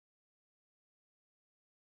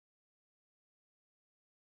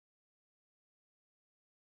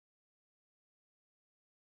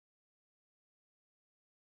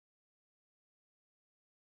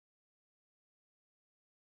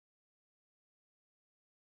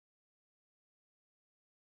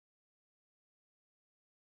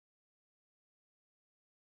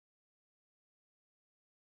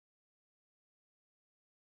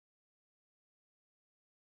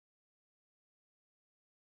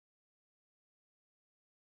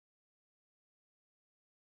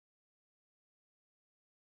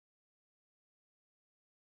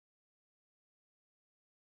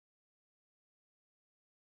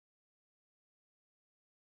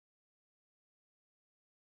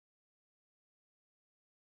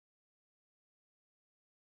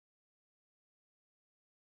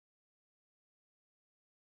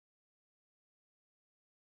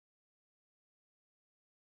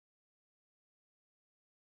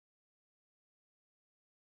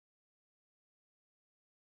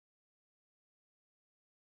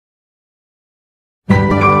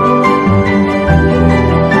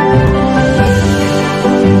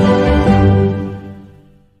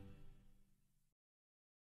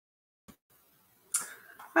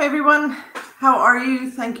Hi, everyone. How are you?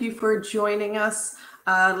 Thank you for joining us.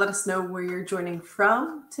 Let us know where you're joining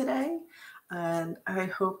from today. And I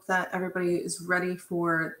hope that everybody is ready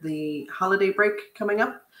for the holiday break coming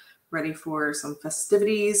up, ready for some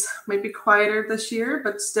festivities. Might be quieter this year,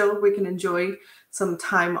 but still we can enjoy some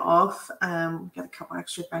time off. Get a couple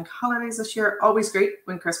extra bank holidays this year. Always great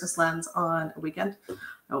when Christmas lands on a weekend.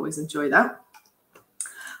 I always enjoy that.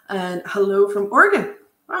 And hello from Oregon.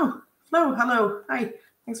 Oh, hello. Hi.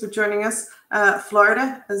 Thanks for joining us.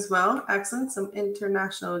 Florida as well. Excellent. Some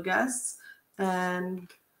international guests. And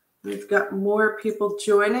we've got more people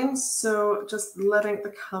joining. So just letting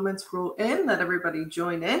the comments roll in, let everybody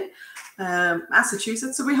join in.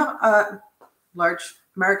 Massachusetts. So we have a large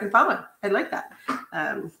American following. I like that.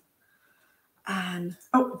 And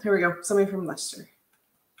oh, here we go. Somebody from Leicester.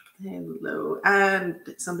 Hello. And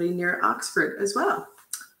somebody near Oxford as well.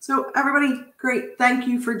 So everybody, great. Thank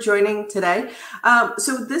you for joining today.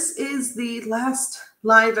 So this is the last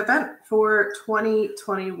live event for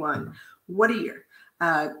 2021. What a year.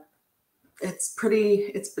 It's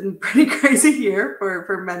been pretty crazy year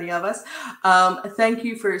for many of us. Thank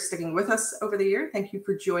you for sticking with us over the year. Thank you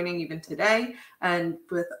for joining even today and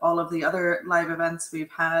with all of the other live events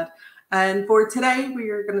we've had. And for today, we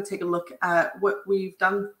are going to take a look at what we've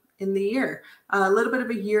done in the year. A little bit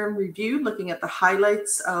of a year in review, looking at the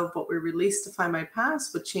highlights of what we released to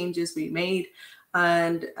Findmypast, what changes we made,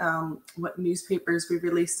 and what newspapers we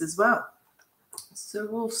released as well. So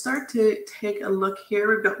we'll start to take a look here.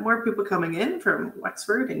 We've got more people coming in from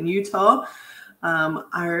Wexford and Utah,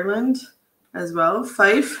 Ireland as well.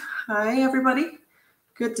 Fife, hi everybody.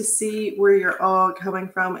 Good to see where you're all coming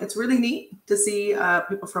from. It's really neat to see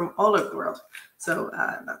people from all over the world. So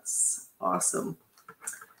that's awesome.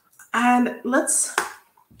 And let's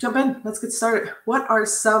jump in. Let's get started. What are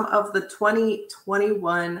some of the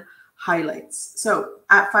 2021 highlights? So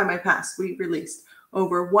at Findmypast, we released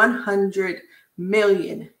over 100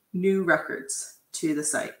 million new records to the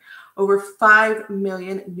site, over 5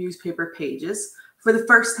 million newspaper pages. For the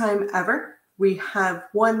first time ever, we have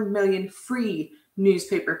 1 million free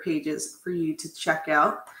newspaper pages for you to check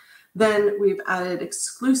out. Then we've added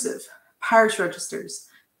exclusive parish registers,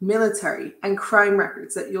 military, and crime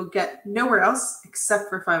records that you'll get nowhere else except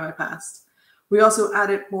for Findmypast. We also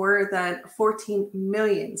added more than 14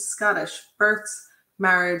 million Scottish births,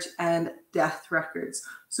 marriage, and death records.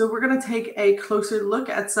 So we're going to take a closer look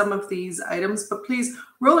at some of these items, but please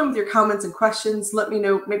roll in with your comments and questions. Let me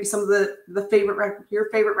know maybe some of your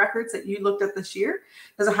favorite records that you looked at this year.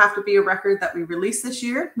 Doesn't have to be a record that we released this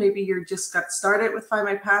year. Maybe you just got started with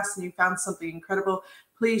Findmypast and you found something incredible.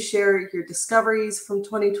 Please share your discoveries from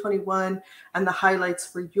 2021 and the highlights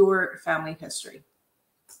for your family history.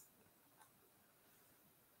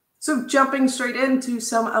 So jumping straight into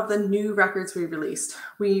some of the new records we released.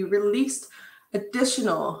 We released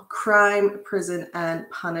additional crime, prison, and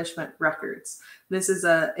punishment records. This is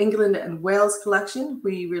a England and Wales collection.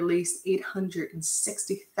 We released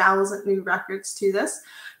 860,000 new records to this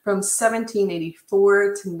from 1784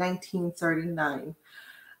 to 1939.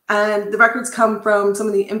 And the records come from some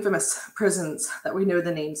of the infamous prisons that we know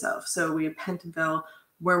the names of. So we have Pentonville,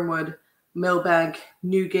 Wormwood, Millbank,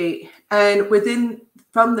 Newgate, and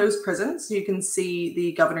from those prisons, you can see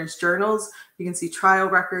the governor's journals, you can see trial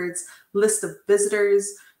records, list of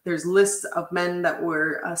visitors, there's lists of men that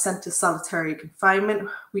were sent to solitary confinement.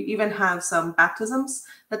 We even have some baptisms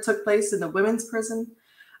that took place in the women's prison.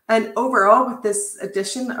 And overall, with this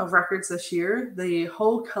addition of records this year, the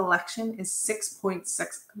whole collection is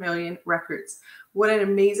 6.6 million records. What an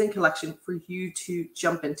amazing collection for you to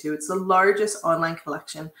jump into. It's the largest online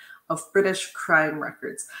collection of British crime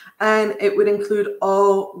records, and it would include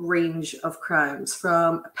all range of crimes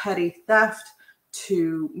from petty theft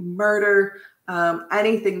to murder.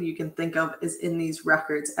 Anything you can think of is in these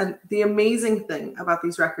records. And the amazing thing about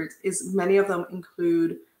these records is many of them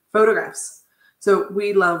include photographs. So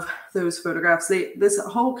we love those photographs. This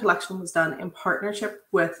whole collection was done in partnership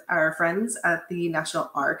with our friends at the National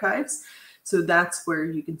Archives. So that's where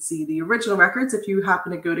you can see the original records if you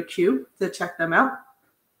happen to go to Kew to check them out.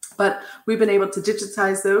 But we've been able to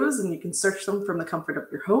digitize those and you can search them from the comfort of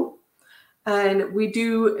your home. And we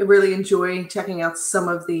do really enjoy checking out some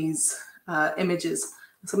of these images,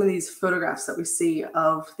 some of these photographs that we see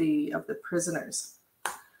of the prisoners.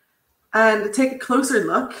 And to take a closer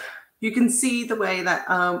look, you can see the way that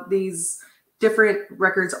these different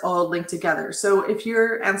records all link together. So if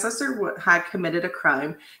your ancestor had committed a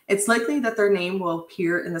crime, it's likely that their name will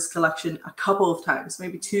appear in this collection a couple of times,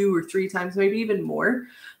 maybe 2 or 3 times, maybe even more,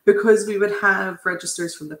 because we would have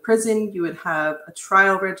registers from the prison, you would have a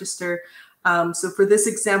trial register. So for this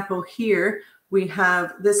example here, we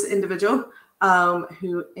have this individual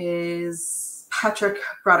who is Patrick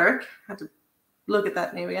Broderick. I had to look at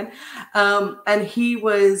that name again. And he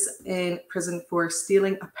was in prison for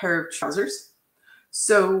stealing a pair of trousers.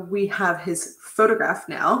 So we have his photograph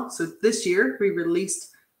now. So this year we released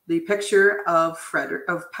the picture of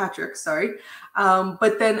Patrick,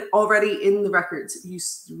 but then already in the records,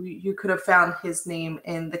 you could have found his name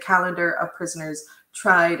in the calendar of prisoners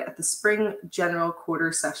tried at the Spring General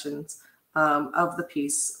Quarter Sessions of the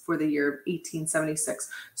peace for the year of 1876.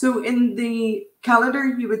 So in the calendar,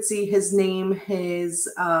 you would see his name,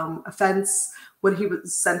 his offense, what he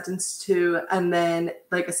was sentenced to. And then,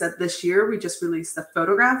 like I said, this year, we just released the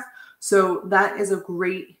photograph. So that is a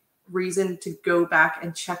great reason to go back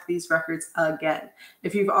and check these records again.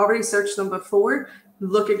 If you've already searched them before,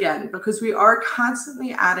 look again, because we are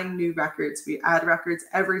constantly adding new records. We add records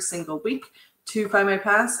every single week to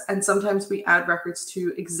Findmypast, and sometimes we add records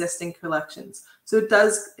to existing collections. So it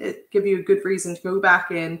does give you a good reason to go back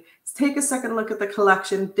in, take a second look at the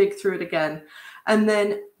collection, dig through it again. And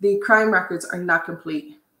then the crime records are not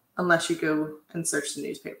complete unless you go and search the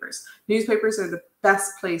newspapers. Newspapers are the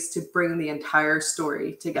best place to bring the entire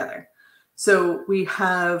story together. So we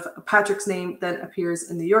have Patrick's name then appears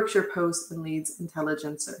in the Yorkshire Post and Leeds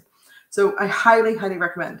Intelligencer. So I highly, highly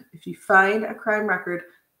recommend, if you find a crime record,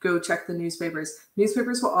 go check the newspapers.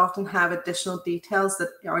 Newspapers will often have additional details that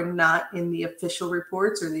are not in the official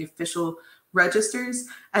reports or the official registers,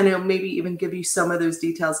 and it'll maybe even give you some of those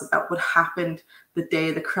details about what happened the day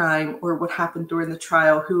of the crime or what happened during the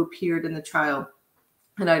trial, who appeared in the trial,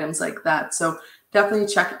 and items like that. So definitely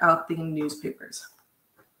check out the newspapers.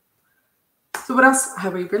 So what else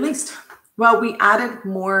have we released? Well, we added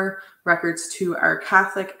more records to our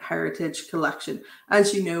Catholic Heritage Collection.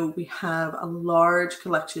 As you know, we have a large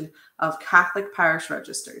collection of Catholic parish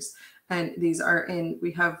registers. And these are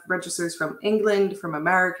we have registers from England, from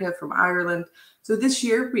America, from Ireland. So this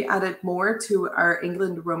year we added more to our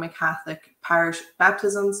England Roman Catholic parish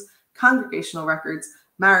baptisms, congregational records,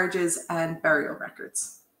 marriages, and burial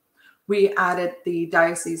records. We added the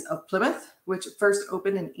Diocese of Plymouth, which first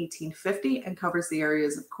opened in 1850 and covers the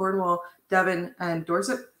areas of Cornwall, Devon, and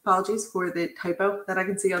Dorset. Apologies for the typo that I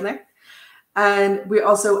can see on there. And we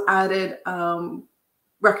also added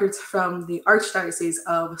records from the Archdiocese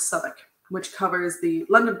of Suffolk, which covers the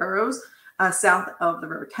London boroughs south of the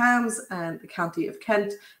River Thames and the County of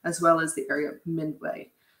Kent, as well as the area of Midway.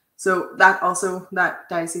 So that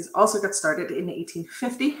diocese also got started in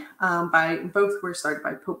 1850 both were started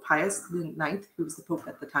by Pope Pius IX, who was the Pope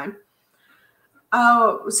at the time.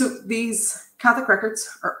 So these Catholic records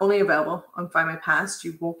are only available on Findmypast.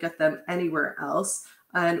 You won't get them anywhere else.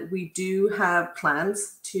 And we do have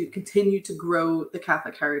plans to continue to grow the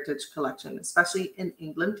Catholic Heritage Collection, especially in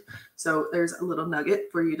England. So there's a little nugget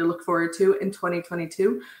for you to look forward to in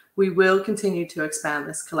 2022. We will continue to expand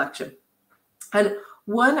this collection. And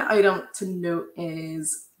one item to note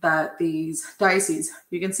is that these dioceses,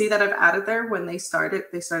 you can see that I've added there when they started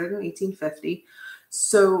in 1850.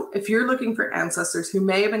 So if you're looking for ancestors who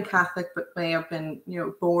may have been Catholic, but may have been,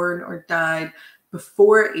 born or died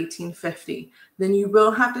before 1850, then you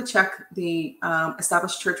will have to check the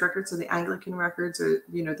established church records or the Anglican records or,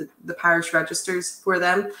 the parish registers for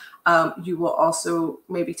them. You will also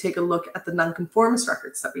maybe take a look at the nonconformist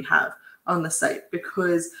records that we have on the site,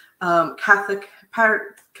 because Catholic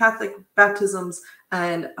baptisms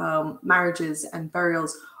and marriages and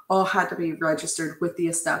burials all had to be registered with the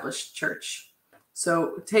established church.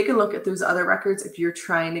 So take a look at those other records if you're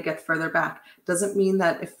trying to get further back. Doesn't mean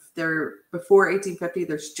that if they're before 1850,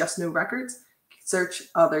 there's just no records. Search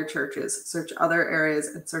other churches, search other areas,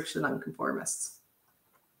 and search the nonconformists.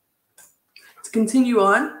 To continue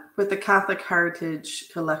on with the Catholic Heritage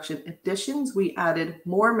Collection editions, we added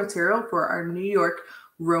more material for our New York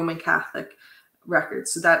Roman Catholic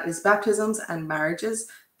records. So that is baptisms and marriages.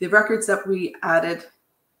 The records that we added,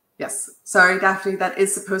 yes, sorry, Daphne, that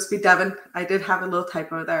is supposed to be Devon. I did have a little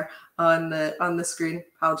typo there on the screen.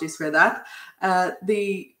 Apologies for that.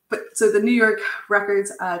 So the New York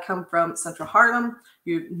records come from Central Harlem,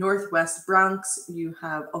 you have Northwest Bronx, you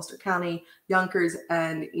have Ulster County, Yonkers,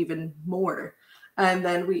 and even more. And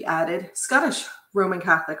then we added Scottish Roman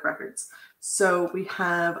Catholic records. So we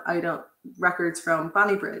have records from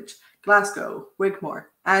Bonnybridge, Glasgow, Wigmore,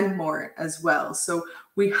 and more as well. So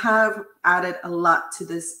we have added a lot to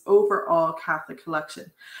this overall Catholic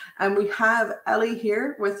collection. And we have Ellie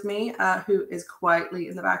here with me, who is quietly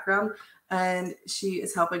in the background, and she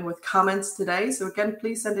is helping with comments today. So again,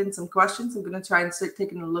 please send in some questions. I'm going to try and start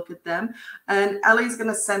taking a look at them. And Ellie's going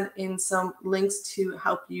to send in some links to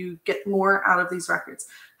help you get more out of these records.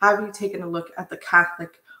 Have you taken a look at the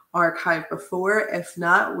Catholic archived before. If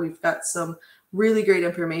not, we've got some really great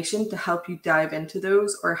information to help you dive into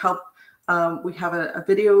those, or help. We have a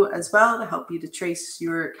video as well to help you to trace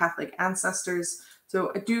your Catholic ancestors.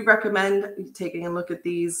 So I do recommend taking a look at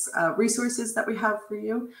these resources that we have for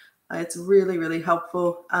you. It's really, really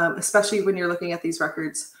helpful, especially when you're looking at these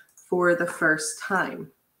records for the first time.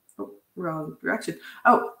 Oh, wrong direction.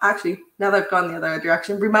 Oh, actually, now that I've gone the other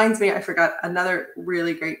direction, reminds me I forgot another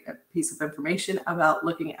really great piece of information about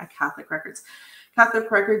looking at Catholic records. Catholic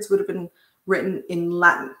records would have been written in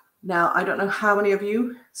Latin. Now, I don't know how many of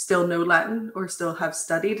you still know Latin or still have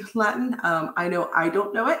studied Latin. I know I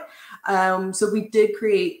don't know it. So we did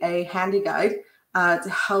create a handy guide to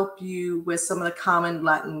help you with some of the common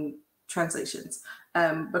Latin translations,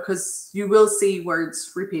 because you will see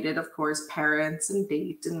words repeated, of course, parents and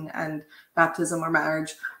date and baptism or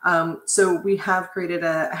marriage. So we have created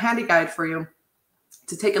a handy guide for you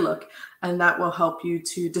to take a look, and that will help you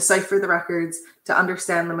to decipher the records, to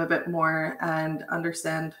understand them a bit more, and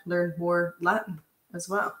learn more Latin as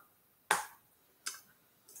well.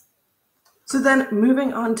 So then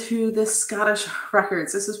moving on to the Scottish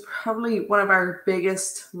records. This is probably one of our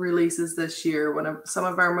biggest releases this year. Some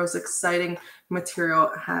of our most exciting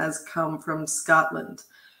material has come from Scotland.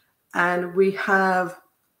 And we have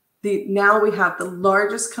the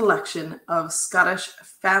largest collection of Scottish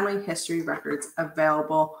family history records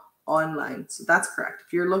available online. So that's correct.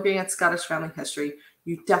 If you're looking at Scottish family history,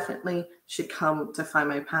 you definitely should come to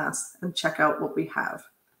Findmypast and check out what we have.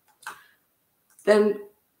 Then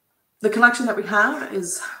the collection that we have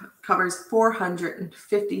covers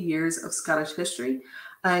 450 years of Scottish history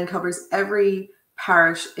and covers every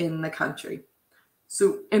parish in the country.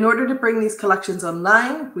 So in order to bring these collections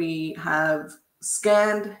online, we have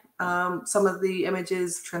scanned some of the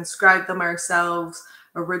images, transcribed them ourselves,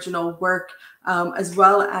 original work, as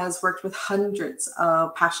well as worked with hundreds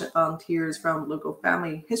of passionate volunteers from local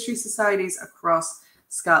family history societies across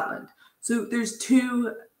Scotland. So there's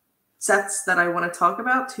two sets that I want to talk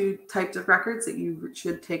about, two types of records that you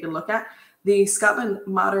should take a look at. The Scotland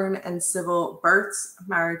Modern and Civil Births,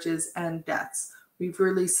 Marriages and Deaths. We've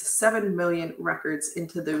released 7 million records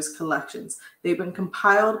into those collections. They've been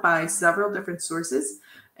compiled by several different sources,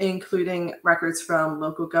 including records from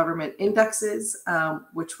local government indexes,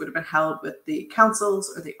 which would have been held with the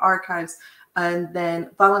councils or the archives, and then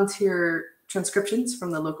volunteer transcriptions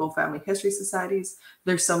from the local family history societies.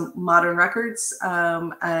 There's some modern records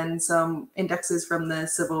and some indexes from the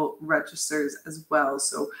civil registers as well.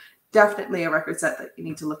 So definitely a record set that you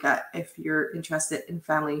need to look at if you're interested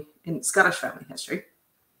in Scottish family history.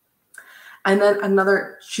 And then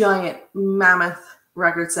another giant mammoth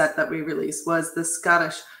record set that we released was the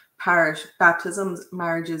Scottish parish baptisms,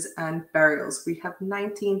 marriages, and burials. We have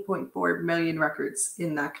 19.4 million records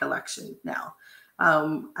in that collection now.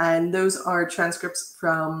 And those are transcripts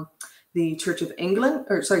from the Church of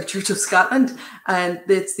Scotland, and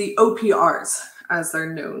it's the OPRs as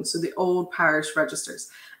they're known, so the old parish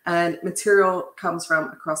registers. And material comes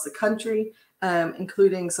from across the country,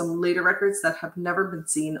 including some later records that have never been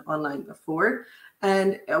seen online before.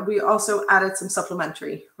 And we also added some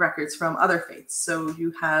supplementary records from other faiths. So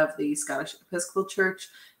you have the Scottish Episcopal Church,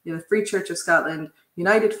 you have the Free Church of Scotland,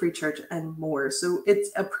 United Free Church, and more. So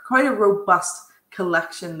it's quite a robust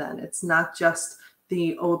collection then. It's not just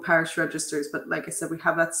the old parish registers, but like I said, we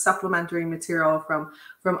have that supplementary material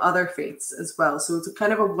from other faiths as well. So it's a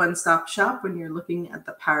kind of a one-stop shop when you're looking at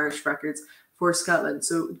the parish records for Scotland.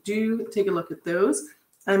 So do take a look at those.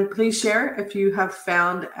 And please share if you have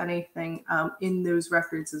found anything in those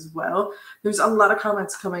records as well. There's a lot of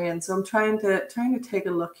comments coming in, so I'm trying to take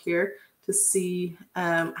a look here to see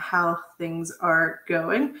how things are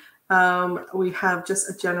going. We have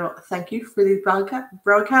just a general thank you for these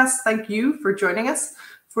broadcasts. Thank you for joining us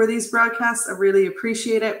for these broadcasts. I really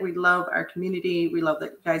appreciate it. We love our community. We love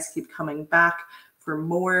that you guys keep coming back for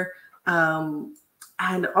more.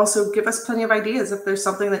 And also give us plenty of ideas if there's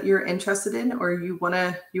something that you're interested in, or you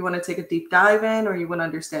wanna take a deep dive in, or you want to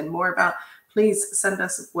understand more about. Please send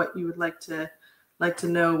us what you would like to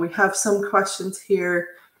know. We have some questions here.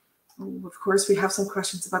 Of course, we have some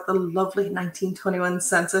questions about the lovely 1921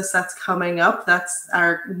 census that's coming up. That's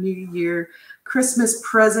our New Year Christmas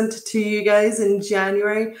present to you guys in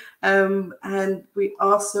January. And we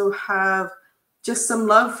also have just some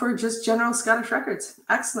love for just general Scottish records.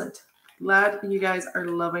 Excellent. Glad you guys are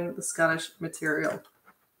loving the Scottish material.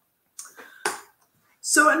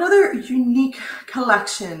 So another unique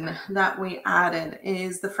collection that we added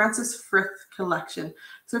is the Francis Frith collection.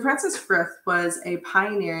 So Francis Frith was a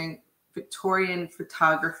pioneering Victorian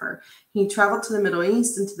photographer. He traveled to the Middle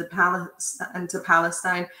East and to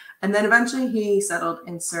Palestine, and then eventually he settled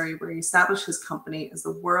in Surrey, where he established his company as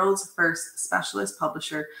the world's first specialist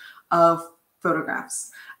publisher of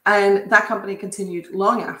photographs. And that company continued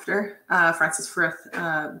long after Francis Frith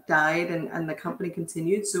died, and the company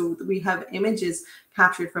continued. So we have images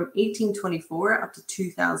captured from 1824 up to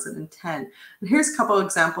 2010. And here's a couple of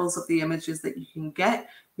examples of the images that you can get.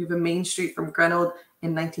 We have a main street from Greenock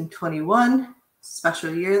in 1921,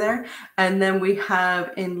 special year there. And then we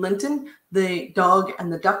have in Linton, the Dog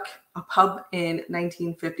and the Duck, a pub in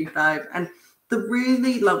 1955. And the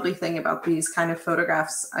really lovely thing about these kind of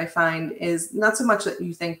photographs, I find, is not so much that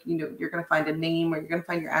you think, you're going to find a name or you're going to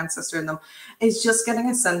find your ancestor in them. It's just getting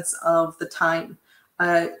a sense of the time.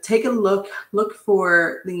 Take a look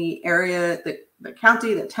for the area, the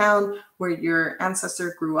county, the town where your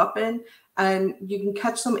ancestor grew up in, and you can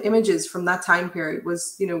catch some images from that time period.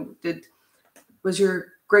 Was your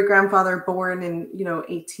great-grandfather born in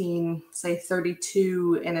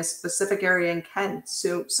 1832 in a specific area in Kent?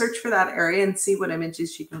 So search for that area and see what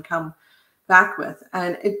images you can come back with.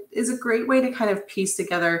 And it is a great way to kind of piece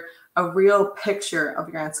together a real picture of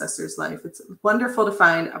your ancestor's life. It's wonderful to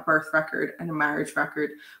find a birth record and a marriage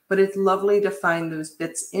record, but it's lovely to find those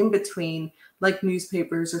bits in between, like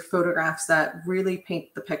newspapers or photographs, that really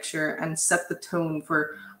paint the picture and set the tone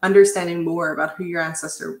for understanding more about who your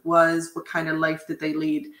ancestor was, what kind of life did they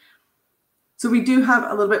lead. So we do have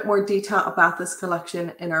a little bit more detail about this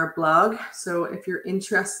collection in our blog. So if you're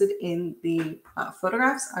interested in the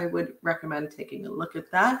photographs, I would recommend taking a look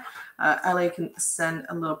at that. Ellie can send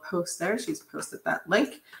a little post there. She's posted that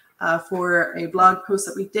link for a blog post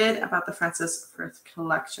that we did about the Francis Frith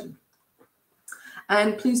collection.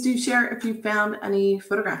 And please do share if you found any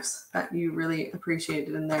photographs that you really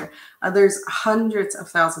appreciated in there. There's hundreds of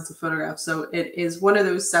thousands of photographs. So it is one of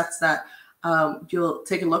those sets that you'll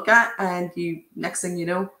take a look at, and next thing you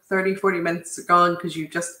know, 30, 40 minutes are gone because you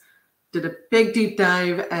just did a big deep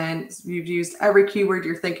dive and you've used every keyword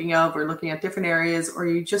you're thinking of, or looking at different areas, or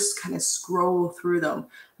you just kind of scroll through them.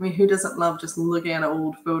 I mean, who doesn't love just looking at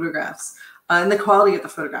old photographs? And the quality of the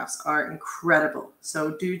photographs are incredible.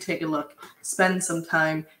 So do take a look, spend some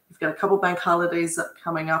time. You've got a couple bank holidays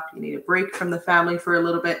coming up. You need a break from the family for a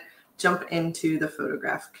little bit. Jump into the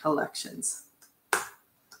photograph collections.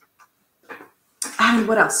 And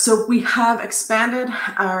what else? So we have expanded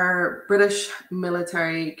our British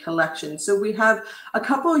military collection. So we have a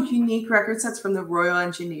couple of unique record sets from the Royal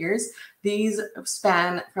Engineers. These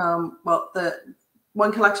span from, well, the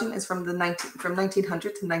one collection is from 1900 to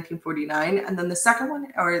 1949, and then the second one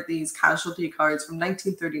are these casualty cards from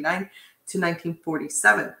 1939 to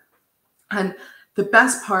 1947. And the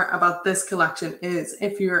best part about this collection is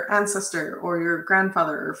if your ancestor or your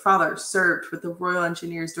grandfather or father served with the Royal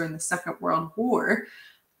Engineers during the Second World War,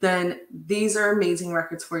 then these are amazing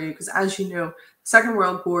records for you, because as you know, Second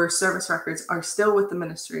World War service records are still with the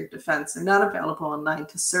Ministry of Defense. They're not available online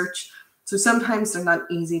to search. So sometimes they're not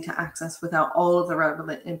easy to access without all of the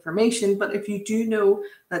relevant information. But if you do know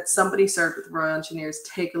that somebody served with the Royal Engineers,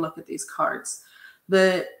 take a look at these cards.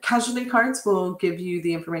 The casualty cards will give you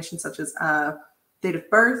the information such as date of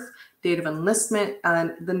birth, date of enlistment,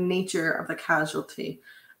 and the nature of the casualty.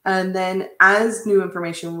 And then as new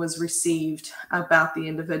information was received about the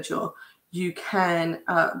individual, you can,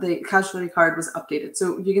 the casualty card was updated.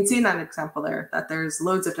 So you can see in that example there that there's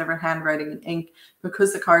loads of different handwriting and ink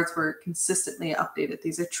because the cards were consistently updated.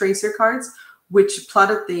 These are tracer cards, which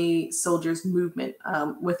plotted the soldiers' movement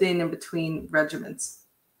within and between regiments.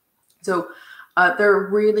 So they're a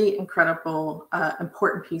really incredible,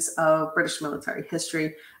 important piece of British military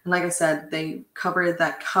history. And like I said, they covered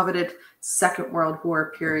that coveted Second World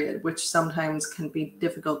War period, which sometimes can be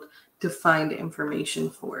difficult to find information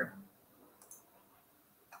for.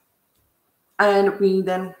 And we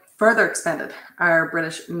then further expanded our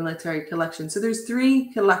British military collection. So there's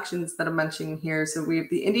three collections that I'm mentioning here. So we have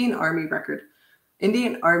the Indian Army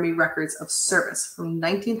Records of Service from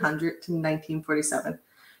 1900 to 1947.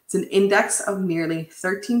 It's an index of nearly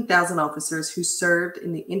 13,000 officers who served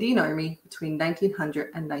in the Indian Army between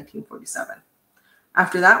 1900 and 1947.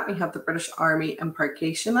 After that, we have the British Army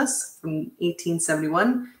Embarkation List from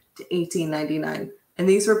 1871 to 1899. And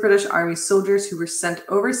these were British Army soldiers who were sent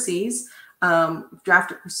overseas,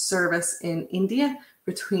 drafted for service in India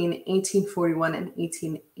between 1841 and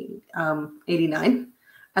 1889.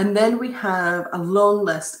 And then we have a long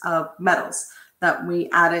list of medals that we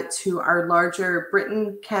added to our larger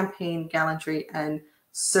Britain Campaign Gallantry and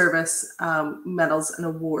Service medals and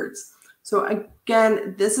awards. So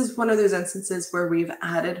again, this is one of those instances where we've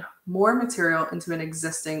added more material into an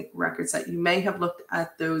existing record set. You may have looked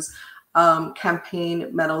at those campaign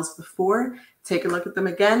medals before. Take a look at them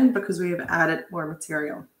again because we have added more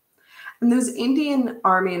material. And those Indian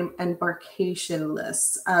Army embarkation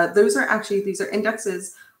lists, these are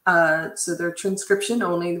indexes. So they're transcription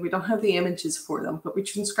only. We don't have the images for them, but we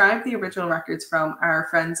transcribe the original records from our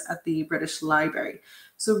friends at the British Library.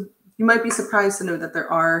 So you might be surprised to know that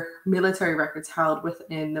there are military records held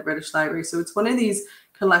within the British Library. So it's one of these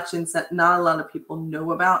collections that not a lot of people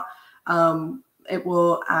know about. It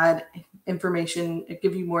will add information,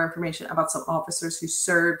 give you more information about some officers who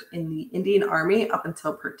served in the Indian Army up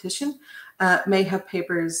until partition, may have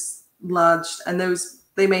papers lodged, and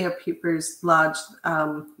they may have papers lodged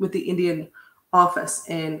with the Indian office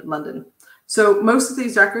in London. So most of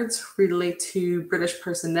these records relate to British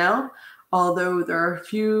personnel, although there are a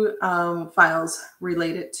few files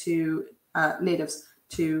related to natives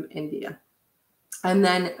to India. And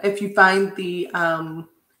then if you find the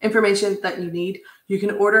information that you need, you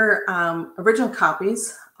can order original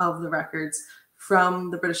copies of the records from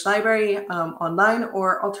the British Library online,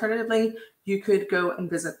 or alternatively, you could go and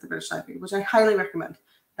visit the British Library, which I highly recommend.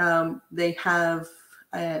 They have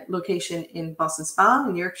a location in Boston Spa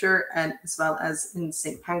in Yorkshire, and as well as in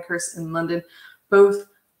St. Pancras in London. Both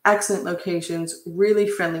excellent locations, really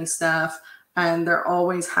friendly staff, and they're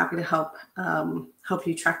always happy to help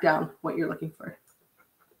you track down what you're looking for.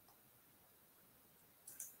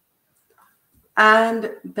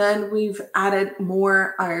 And then we've added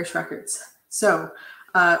more Irish records. So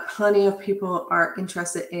plenty of people are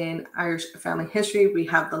interested in Irish family history. We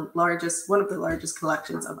have one of the largest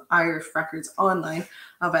collections of Irish records online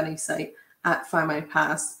of any site at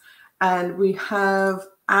Findmypast. And we have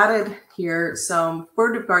added here some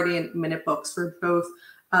Board of Guardian minute books for both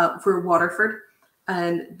for Waterford.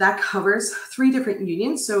 And that covers 3 different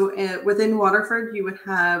unions. So within Waterford, you would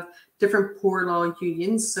have different poor law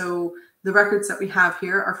unions. So the records that we have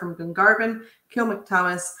here are from Dungarvan,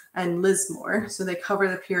 Kilmacthomas, and Lismore. So they cover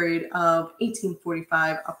the period of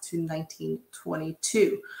 1845 up to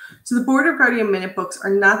 1922. So the Board of Guardian minute books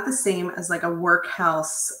are not the same as like a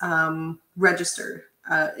workhouse register.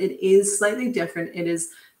 It is slightly different. It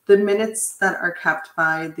is the minutes that are kept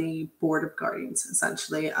by the Board of Guardians,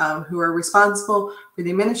 essentially, who are responsible for the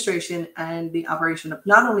administration and the operation of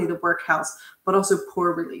not only the workhouse, but also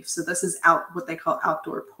poor relief. So this is what they call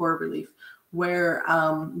outdoor poor relief, where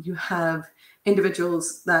you have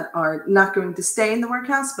individuals that are not going to stay in the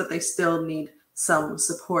workhouse, but they still need some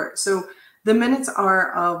support. So the minutes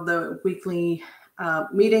are of the weekly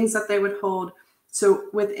meetings that they would hold. So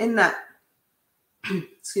within that,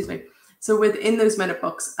 excuse me, so within those minute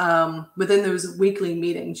books, within those weekly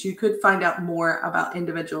meetings, you could find out more about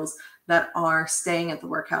individuals that are staying at the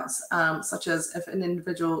workhouse, such as if an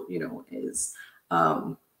individual, is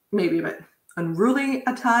maybe a bit unruly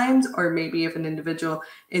at times, or maybe if an individual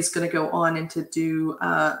is going to go on and to do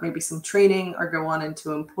maybe some training or go on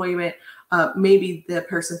into employment, maybe the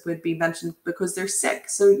person would be mentioned because they're sick.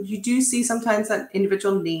 So you do see sometimes that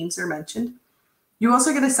individual names are mentioned. You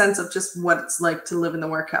also get a sense of just what it's like to live in the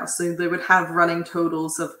workhouse. So they would have running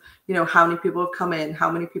totals of, how many people have come in,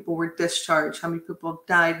 how many people were discharged, how many people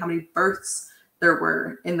died, how many births there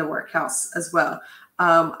were in the workhouse as well.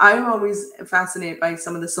 I'm always fascinated by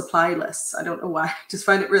some of the supply lists. I don't know why. I just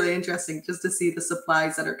find it really interesting just to see the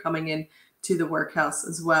supplies that are coming in to the workhouse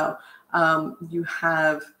as well. You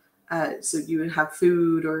have so you would have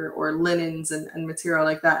food or linens and material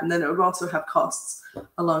like that. And then it would also have costs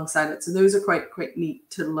alongside it. So those are quite neat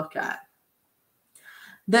to look at.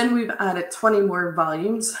 Then we've added 20 more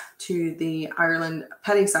volumes to the Ireland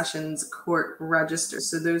Petty Sessions Court Register.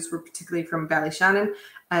 So those were particularly from Ballyshannon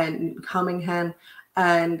and Commingham.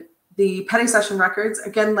 And the Petty Session records,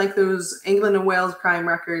 again, like those England and Wales crime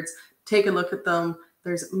records, take a look at them.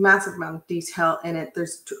 There's a massive amount of detail in it.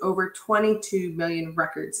 There's over 22 million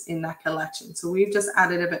records in that collection. So we've just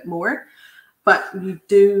added a bit more, but you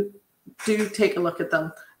do take a look at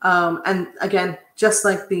them. And again, just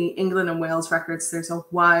like the England and Wales records, there's a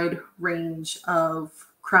wide range of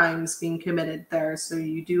crimes being committed there. So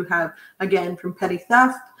you do have, again, from petty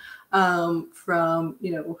theft, from,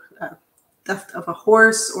 theft of a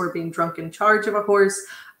horse or being drunk in charge of a horse,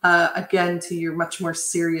 again, to your much more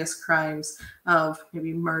serious crimes of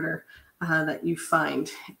maybe murder that you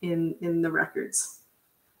find in the records.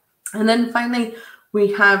 And then finally,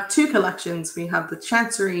 we have 2 collections. We have the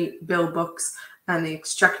Chancery Bill Books and the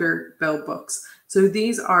Exchequer Bill Books. So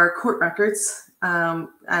these are court records,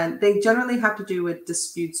 and they generally have to do with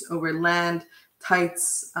disputes over land,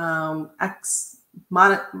 tithes,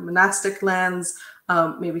 monastic lands,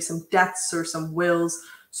 maybe some debts or some wills.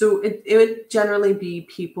 So it would generally be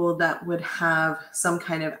people that would have some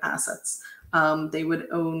kind of assets. They would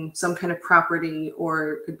own some kind of property,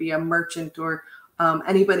 or it could be a merchant, or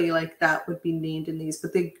anybody like that would be named in these,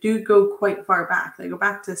 but they do go quite far back. They go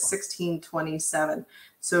back to 1627.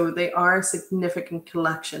 So they are a significant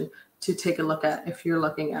collection to take a look at if you're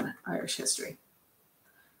looking at Irish history.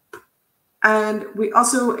 And we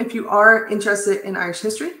also, if you are interested in Irish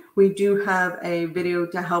history, we do have a video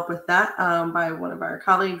to help with that by one of our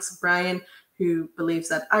colleagues, Brian, who believes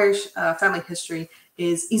that Irish family history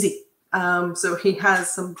is easy. So he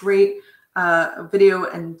has some great video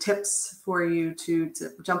and tips for you to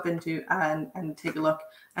jump into and take a look,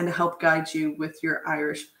 and to help guide you with your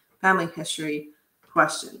Irish family history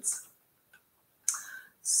questions.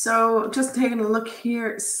 So just taking a look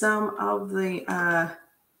here, some of the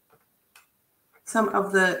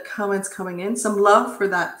comments coming in. Some love for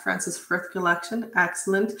that Francis Frith collection.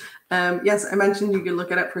 Excellent. Yes, I mentioned you can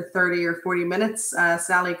look at it for 30 or 40 minutes.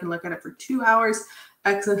 Sally can look at it for 2 hours.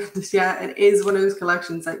 Excellent. Yeah, it is one of those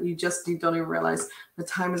collections that you don't even realize the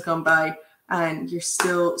time has gone by, and you're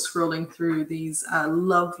still scrolling through these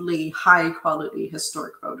lovely, high quality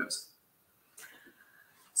historic photos.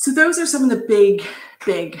 So those are some of the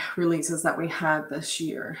big releases that we had this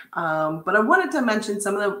year. But I wanted to mention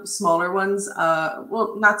some of the smaller ones.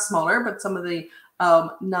 Well, not smaller, but some of the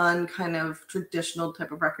non kind of traditional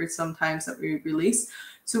type of records sometimes that we release.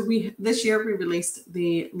 So this year we released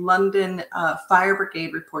the London Fire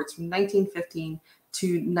Brigade reports from 1915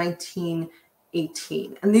 to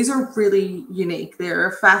 1918. And these are really unique. They're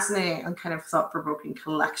a fascinating and kind of thought-provoking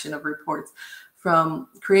collection of reports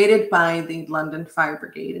created by the London Fire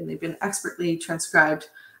Brigade, and they've been expertly transcribed.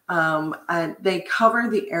 And they cover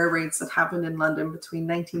the air raids that happened in London between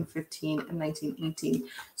 1915 and 1918.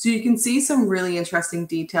 So you can see some really interesting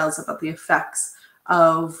details about the effects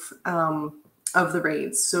of the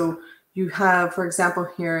raids. So you have, for example,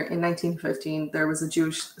 here in 1915, there was a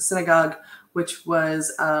Jewish synagogue which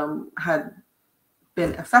was had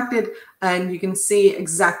been affected, and you can see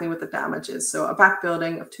exactly what the damage is. So a back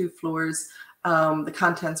building of 2 floors. The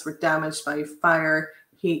contents were damaged by fire,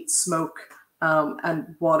 heat, smoke,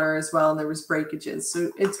 and water as well, and there was breakages.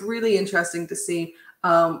 So it's really interesting to see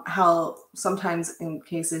how sometimes in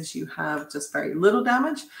cases you have just very little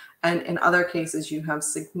damage, and in other cases you have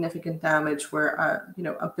significant damage where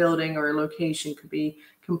a building or a location could be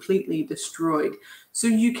completely destroyed. So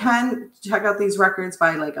you can check out these records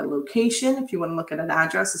by like a location if you want to look at an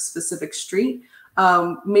address, a specific street.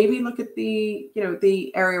 Maybe look at the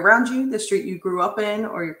area around you, the street you grew up in,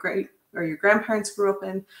 or your grandparents grew up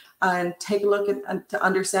in, and take a look at to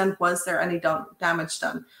understand, was there any damage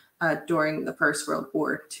done during the First World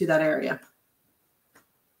War to that area.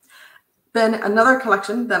 Then another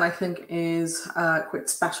collection that I think is quite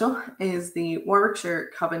special is the Warwickshire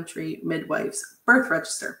Coventry Midwives Birth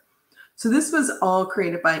Register. So this was all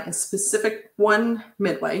created by a specific one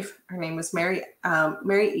midwife. Her name was Mary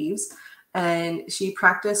Eves. And she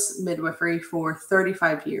practiced midwifery for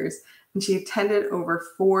 35 years, and she attended over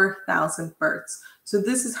 4,000 births. So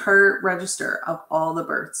this is her register of all the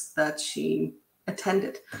births that she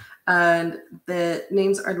attended. And the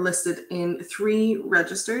names are listed in 3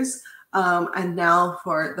 registers. And now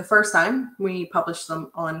for the first time, we publish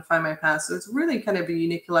them on Findmypast. So it's really kind of a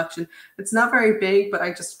unique collection. It's not very big, but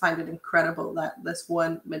I just find it incredible that this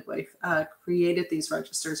one midwife created these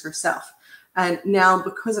registers herself. And now,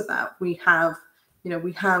 because of that, we have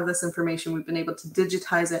this information. We've been able to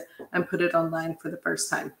digitize it and put it online for the first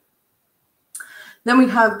time. Then we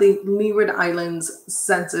have the Leeward Islands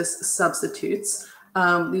census substitutes.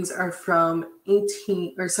 These are from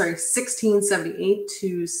 1678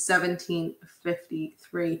 to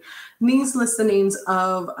 1753. And these list the names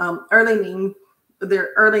of their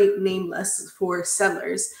early name lists for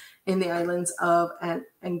settlers in the islands of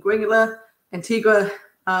Anguilla, Antigua,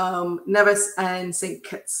 Nevis, and St.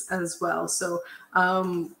 Kitts as well. So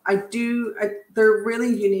they're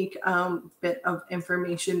really unique bit of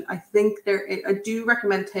information. I do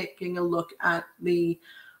recommend taking a look at the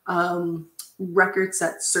record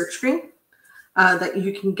set search screen that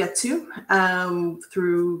you can get to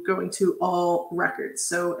through going to all records.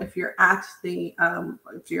 So if you're at the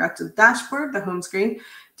dashboard, the home screen,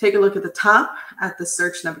 take a look at the top at the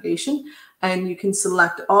search navigation, and you can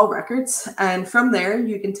select all records. And from there,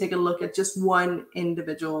 you can take a look at just one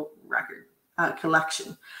individual record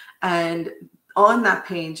collection. And on that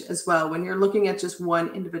page as well, when you're looking at just one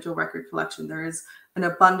individual record collection, there is an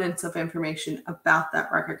abundance of information about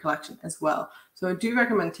that record collection as well. So I do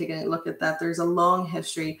recommend taking a look at that. There's a long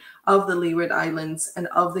history of the Leeward Islands and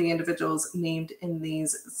of the individuals named in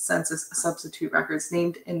these census substitute records,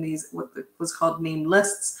 named in these what was called name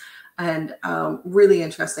lists, and really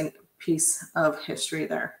interesting piece of history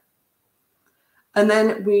there. And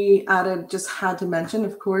then we added, just had to mention,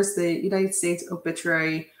 of course, the United States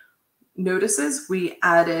obituary notices. We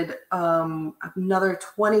added another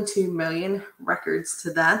 22 million records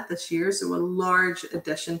to that this year, so a large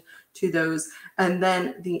addition to those. And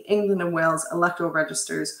then the England and Wales electoral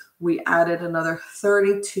registers, we added another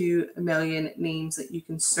 32 million names that you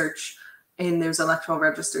can search in those electoral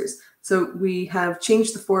registers. So we have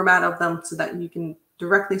changed the format of them so that you can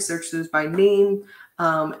directly search those by name,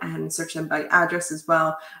 and search them by address as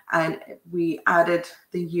well. And we added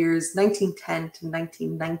the years 1910 to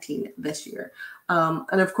 1919 this year.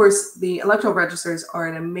 And of course, the electoral registers are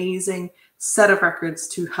an amazing set of records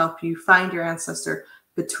to help you find your ancestor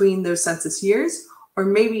between those census years. Or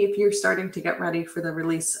maybe if you're starting to get ready for the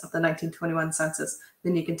release of the 1921 census,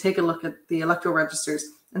 then you can take a look at the electoral registers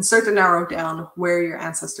and start to narrow down where your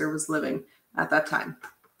ancestor was living at that time.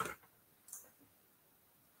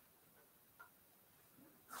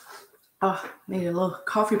 Oh, need a little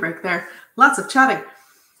coffee break there. Lots of chatting.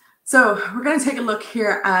 So we're going to take a look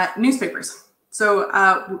here at newspapers.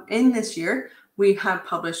 So in this year, we have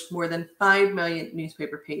published more than 5 million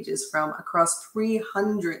newspaper pages from across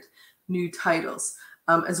 300 new titles,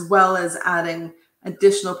 as well as adding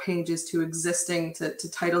additional pages to existing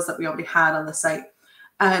to titles that we already had on the site.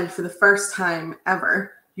 And for the first time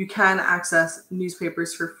ever, you can access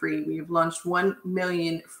newspapers for free. We have launched 1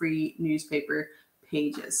 million free newspaper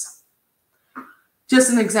pages. Just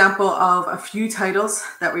an example of a few titles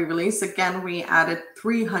that we released. Again, we added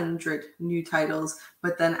 300 new titles,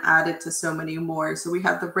 but then added to so many more. So we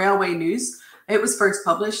have the Railway News. It was first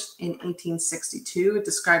published in 1862. It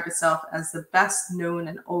described itself as the best known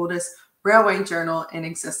and oldest railway journal in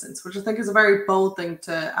existence, which I think is a very bold thing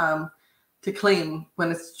to claim when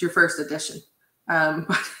it's your first edition.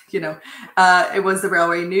 But you know, it was the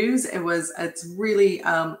Railway News. It's really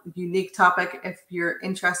unique topic if you're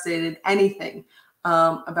interested in anything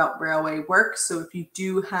about railway work. So if you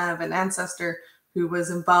do have an ancestor who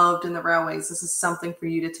was involved in the railways, this is something for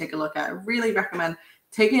you to take a look at. I really recommend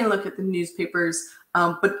taking a look at the newspapers,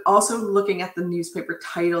 but also looking at the newspaper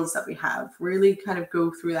titles that we have. Really kind of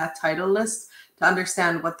go through that title list to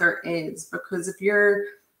understand what there is. Because if you're,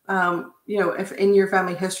 if in your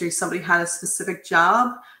family history somebody had a specific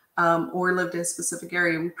job or lived in a specific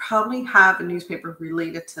area, we probably have a newspaper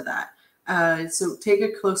related to that. So take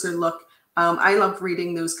a closer look. I love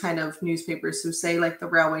reading those kind of newspapers, so say like the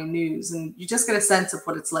Railway News, and you just get a sense of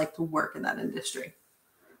what it's like to work in that industry.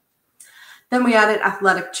 Then we added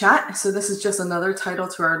Athletic Chat. So this is just another title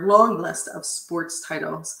to our long list of sports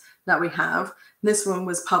titles that we have. This one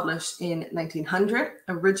was published in 1900,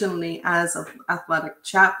 originally as Athletic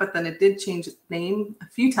Chat, but then it did change its name a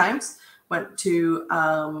few times, went to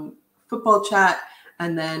Football Chat,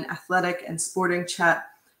 and then Athletic and Sporting Chat.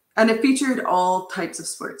 And it featured all types of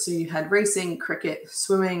sports. So you had racing, cricket,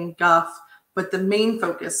 swimming, golf, but the main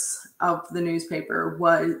focus of the newspaper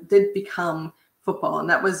did become football, and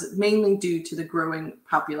that was mainly due to the growing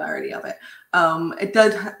popularity of it. It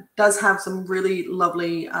does have some really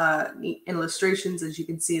lovely neat illustrations, as you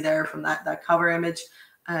can see there from that cover image.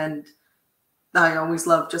 And I always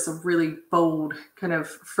love just a really bold kind of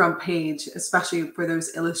front page, especially for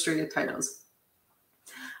those illustrated titles.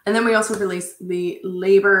 And then we also released the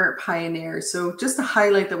Labor Pioneer. So just to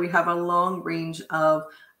highlight that we have a long range of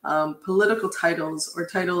political titles or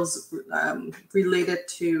titles related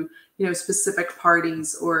to specific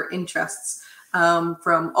parties or interests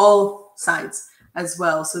from all sides as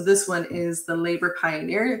well. So this one is the Labor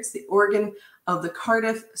Pioneer. It's the organ of the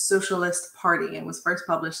Cardiff Socialist Party and was first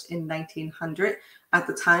published in 1900. At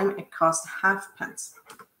the time, it cost halfpence.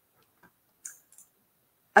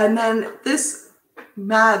 And then this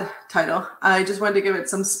mad title, I just wanted to give it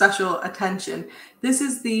some special attention. This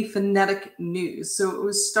is the Phonetic News. So it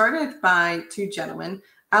was started by two gentlemen,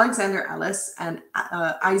 Alexander Ellis and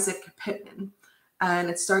Isaac Pitman, and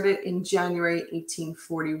it started in January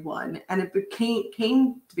 1841. And it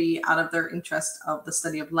came to be out of their interest of the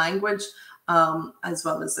study of language, as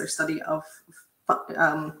well as their study of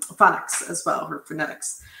phonics as well, or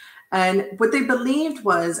phonetics. And what they believed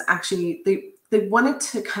was actually they wanted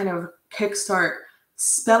to kind of kickstart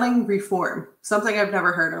spelling reform, something I've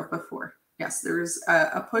never heard of before. Yes, there's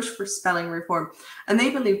a push for spelling reform. And they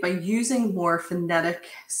believe by using more phonetic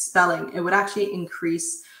spelling, it would actually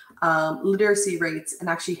increase literacy rates and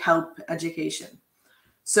actually help education.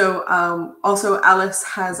 So also Alice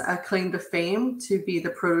has a claim to fame to be the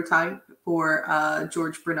prototype for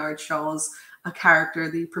George Bernard Shaw's character,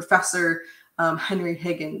 the Professor Henry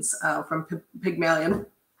Higgins from Pygmalion,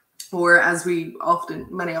 or as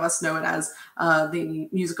many of us know it as the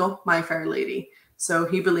musical My Fair Lady. So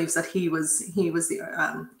he believes that he was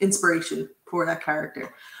the inspiration for that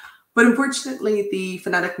character. But unfortunately, the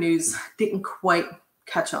phonetic news didn't quite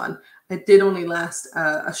catch on. It did only last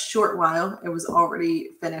a short while. It was already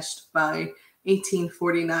finished by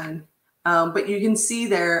 1849. But you can see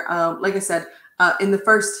there, like I said, in the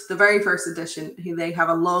very first edition, they have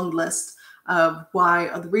a long list of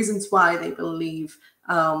the reasons why they believe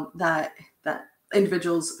that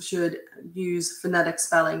individuals should use phonetic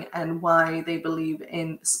spelling and why they believe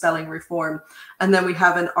in spelling reform. And then we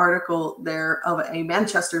have an article there of a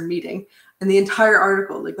Manchester meeting, and the entire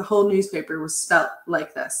article, like the whole newspaper, was spelt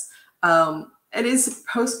like this. It is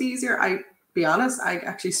supposed to be easier. Be honest, I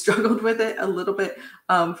actually struggled with it a little bit,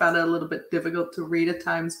 found it a little bit difficult to read at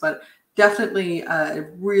times, but definitely a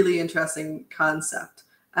really interesting concept.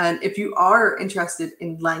 And if you are interested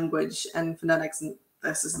in language and phonetics,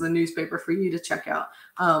 this is the newspaper for you to check out.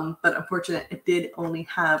 But unfortunately, it did only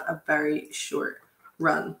have a very short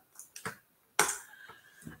run.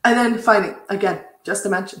 And then finally, again, just to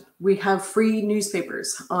mention, we have free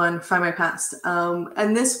newspapers on Findmypast.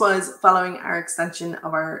 And this was following our extension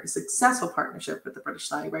of our successful partnership with the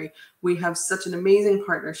British Library. We have such an amazing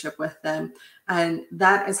partnership with them. And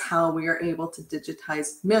that is how we are able to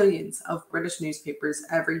digitize millions of British newspapers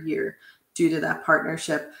every year due to that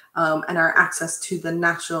partnership and our access to the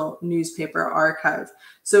National Newspaper Archive.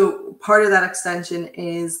 So part of that extension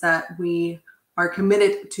is that we are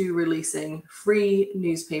committed to releasing free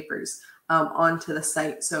newspapers onto the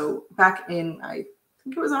site. So back in, I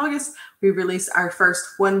think it was August, we released our first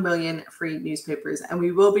 1 million free newspapers, and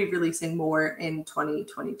we will be releasing more in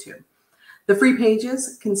 2022. The free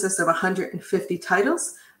pages consist of 150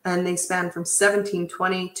 titles, and they span from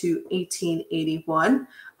 1720 to 1881.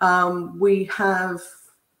 We have,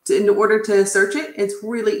 in order to search it, it's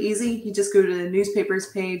really easy. You just go to the newspapers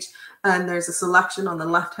page, and there's a selection on the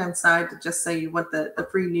left-hand side to just say you want the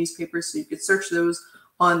free newspapers, so you could search those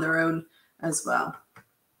on their own as well.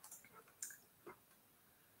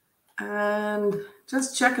 And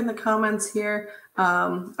just checking the comments here.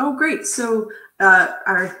 Oh, great. So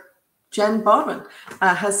our Jen Baldwin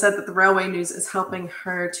has said that the railway news is helping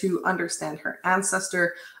her to understand her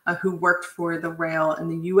ancestor who worked for the rail in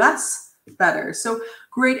the US better. So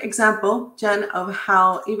great example, Jen, of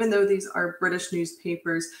how even though these are British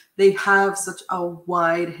newspapers, they have such a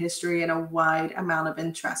wide history and a wide amount of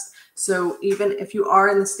interest. So even if you are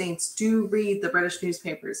in the States, do read the British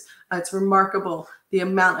newspapers. It's remarkable the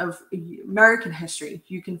amount of American history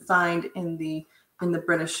you can find in the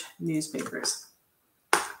British newspapers.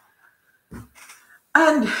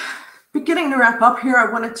 And beginning to wrap up here, I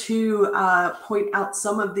wanted to point out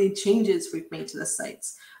some of the changes we've made to the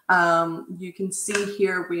sites. You can see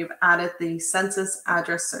here we have added the census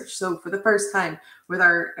address search. So for the first time with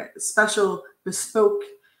our special bespoke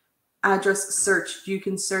address search, you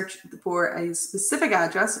can search for a specific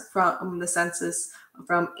address from the census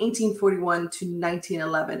from 1841 to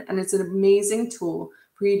 1911. And it's an amazing tool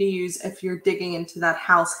for you to use if you're digging into that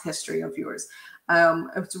house history of yours.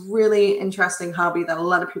 It's a really interesting hobby that a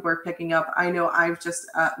lot of people are picking up. I know I've just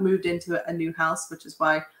moved into a new house, which is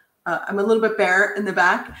why I'm a little bit bare in the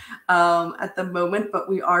back at the moment, but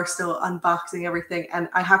we are still unboxing everything. And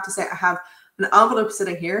I have to say, I have an envelope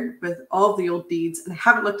sitting here with all of the old deeds, and I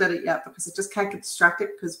haven't looked at it yet because I just can't get distracted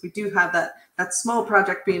because we do have that small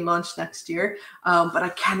project being launched next year. But I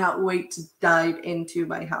cannot wait to dive into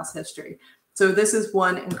my house history. So this is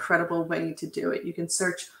one incredible way to do it. You can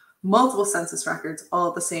search multiple census records all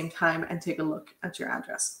at the same time and take a look at your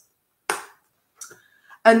address.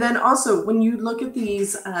 And then also, when you look at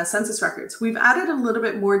these census records, we've added a little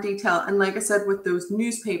bit more detail. And like I said, with those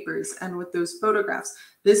newspapers and with those photographs,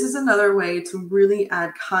 this is another way to really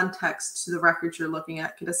add context to the records you're looking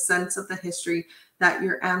at, get a sense of the history that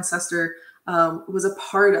your ancestor was a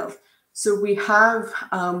part of. So we have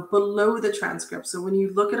below the transcript. So when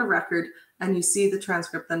you look at a record and you see the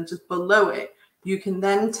transcript, then just below it, you can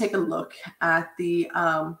then take a look at the,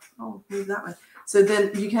 move that way. So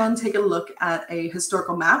then you can take a look at a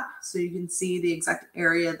historical map, so you can see the exact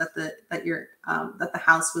area that the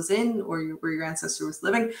house was in, or where your ancestor was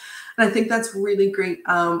living. And I think that's really great.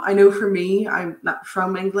 I know for me, I'm not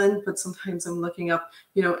from England, but sometimes I'm looking up,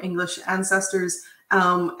 English ancestors,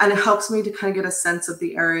 and it helps me to kind of get a sense of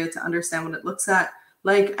the area to understand what it looks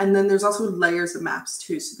like. And then there's also layers of maps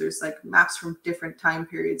too. So there's like maps from different time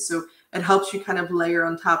periods. So it helps you kind of layer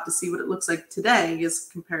on top to see what it looks like today as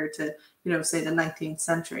compared to, say the 19th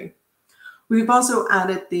century. We've also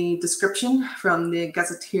added the description from the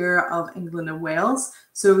Gazetteer of England and Wales.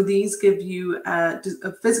 So these give you a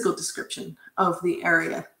physical description of the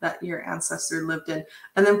area that your ancestor lived in.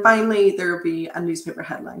 And then finally, there will be a newspaper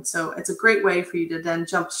headline. So it's a great way for you to then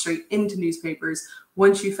jump straight into newspapers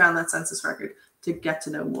once you found that census record to get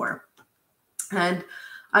to know more. And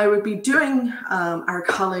I would be doing our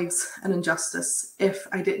colleagues an injustice if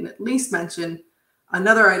I didn't at least mention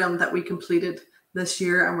another item that we completed this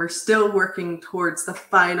year, and we're still working towards the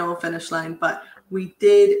final finish line, but we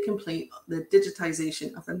did complete the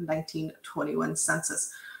digitization of the 1921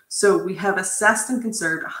 census. So we have assessed and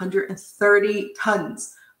conserved 130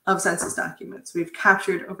 tons of census documents. We've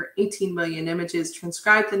captured over 18 million images,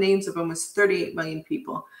 transcribed the names of almost 38 million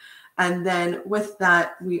people. And then with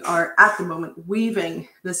that, we are at the moment weaving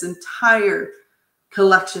this entire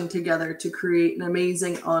collection together to create an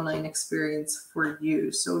amazing online experience for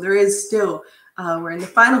you. So there is still, we're in the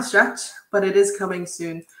final stretch, but it is coming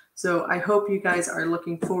soon. So I hope you guys are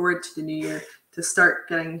looking forward to the new year to start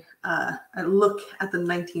getting a look at the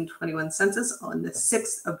 1921 census on the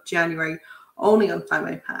 6th of January, only on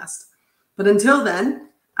Findmypast. But until then,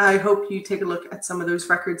 I hope you take a look at some of those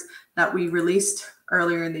records that we released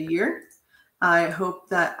earlier in the year. I hope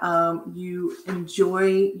that you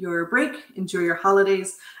enjoy your break, enjoy your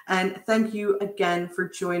holidays, and thank you again for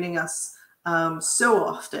joining us so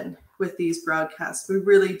often with these broadcasts. We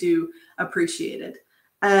really do appreciate it.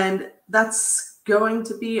 And that's going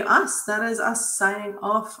to be us. That is us signing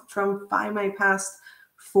off from Findmypast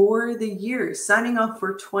for the year, signing off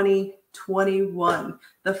for 2021,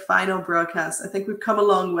 the final broadcast. I think we've come a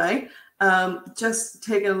long way. Just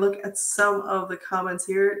taking a look at some of the comments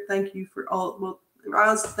here. Thank you for all. Well,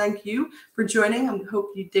 Roz, thank you for joining. I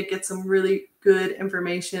hope you did get some really good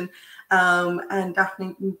information. And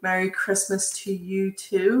Daphne, Merry Christmas to you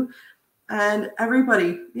too. And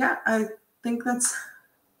everybody, yeah, I think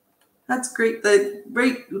that's great. The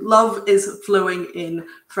great love is flowing in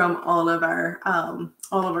from all of our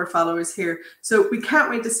followers here. So we can't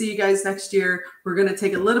wait to see you guys next year. We're going to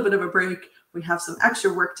take a little bit of a break. We have some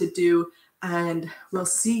extra work to do, and we'll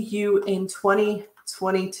see you in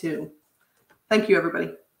 2022. Thank you,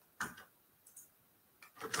 everybody.